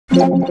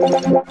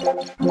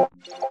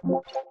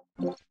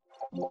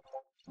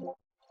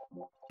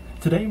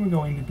Today we're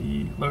going to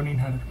be learning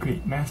how to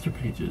create master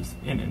pages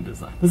in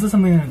InDesign. This is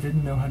something that I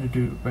didn't know how to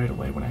do right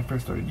away when I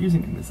first started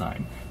using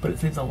InDesign, but it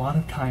saves a lot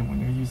of time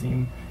when you're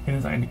using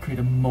InDesign to create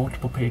a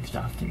multiple page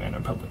document or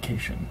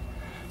publication.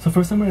 So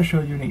first I'm going to show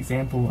you an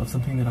example of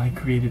something that I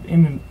created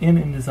in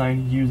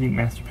InDesign using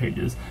master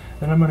pages.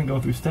 Then I'm going to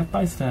go through step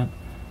by step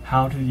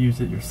how to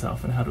use it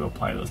yourself and how to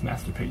apply those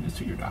master pages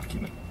to your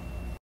document.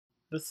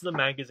 This is a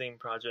magazine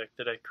project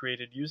that I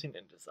created using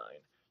InDesign.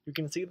 You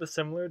can see the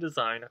similar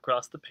design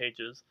across the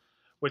pages,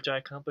 which I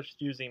accomplished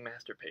using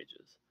master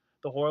pages.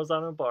 The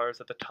horizontal bars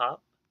at the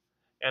top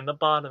and the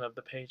bottom of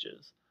the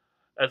pages,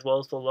 as well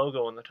as the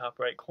logo in the top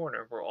right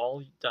corner, were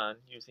all done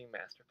using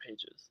master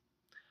pages.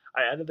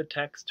 I added the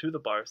text to the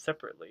bars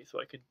separately so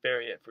I could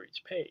vary it for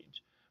each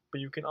page,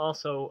 but you can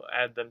also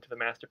add them to the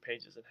master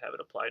pages and have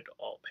it applied to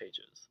all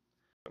pages.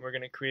 And we're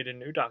going to create a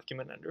new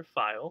document under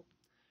File,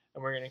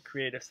 and we're going to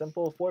create a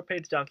simple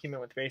 4-page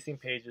document with facing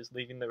pages,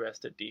 leaving the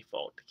rest at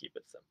default to keep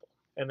it simple.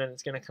 And then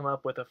it's going to come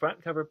up with a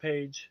front cover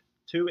page,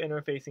 2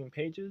 interfacing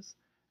pages,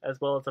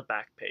 as well as a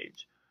back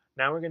page.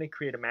 Now we're going to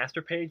create a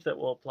master page that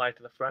will apply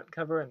to the front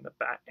cover and the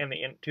back and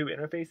the 2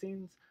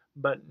 interfacings,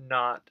 but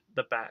not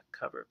the back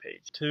cover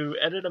page. To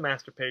edit a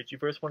master page, you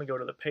first want to go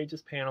to the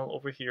Pages panel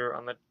over here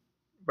on the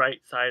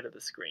right side of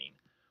the screen.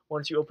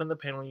 Once you open the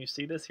panel, you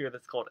see this here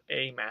that's called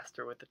A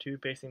Master with the 2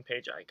 facing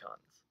page icons.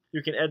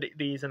 You can edit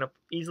these and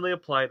easily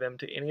apply them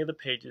to any of the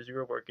pages you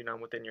are working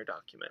on within your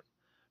document.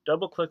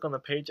 Double-click on the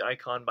page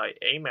icon by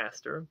A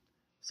Master.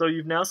 So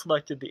you've now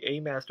selected the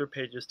A Master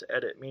pages to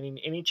edit, meaning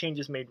any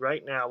changes made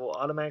right now will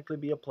automatically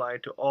be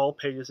applied to all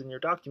pages in your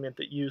document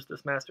that use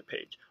this master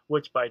page,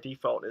 which by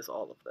default is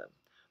all of them.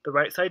 The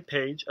right side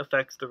page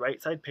affects the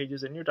right side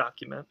pages in your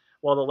document,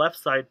 while the left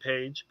side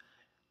page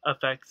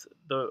affects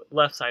the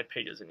left side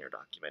pages in your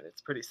document.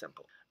 It's pretty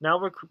simple. Now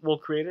we'll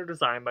create a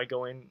design by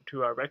going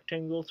to our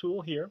rectangle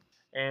tool here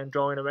and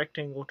drawing a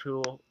rectangle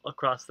tool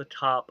across the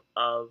top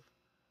of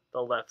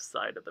the left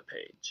side of the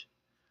page.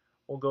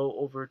 We'll go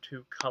over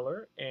to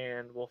color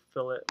and we'll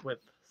fill it with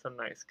some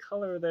nice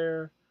color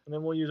there, and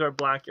then we'll use our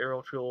black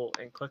arrow tool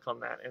and click on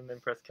that and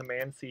then press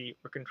Command C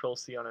or Control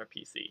C on our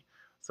PC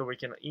so we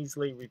can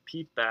easily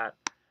repeat that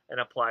and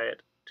apply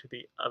it to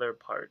the other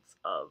parts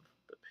of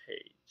the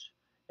page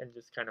and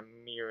just kind of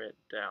mirror it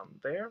down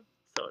there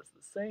so it's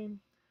the same.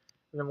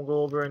 And then we'll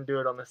go over and do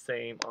it on the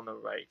same on the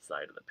right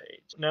side of the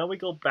page. Now we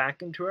go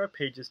back into our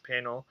Pages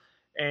panel,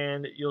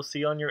 and you'll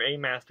see on your A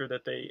Master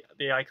that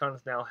the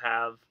icons now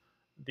have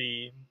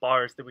the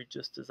bars that we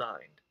just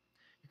designed.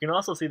 You can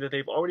also see that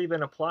they've already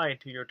been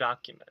applied to your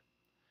document.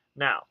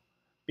 Now,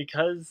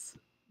 because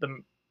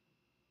the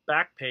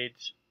back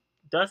page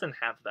doesn't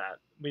have that,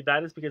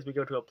 that is because we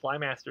go to Apply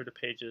Master to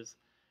Pages,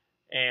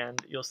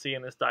 and you'll see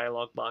in this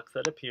dialog box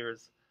that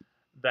appears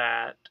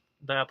that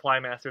the Apply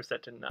Master is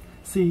set to none.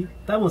 See,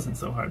 that wasn't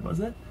so hard, was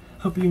it?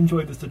 Hope you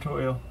enjoyed this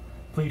tutorial.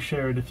 Please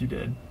share it if you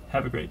did.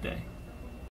 Have a great day.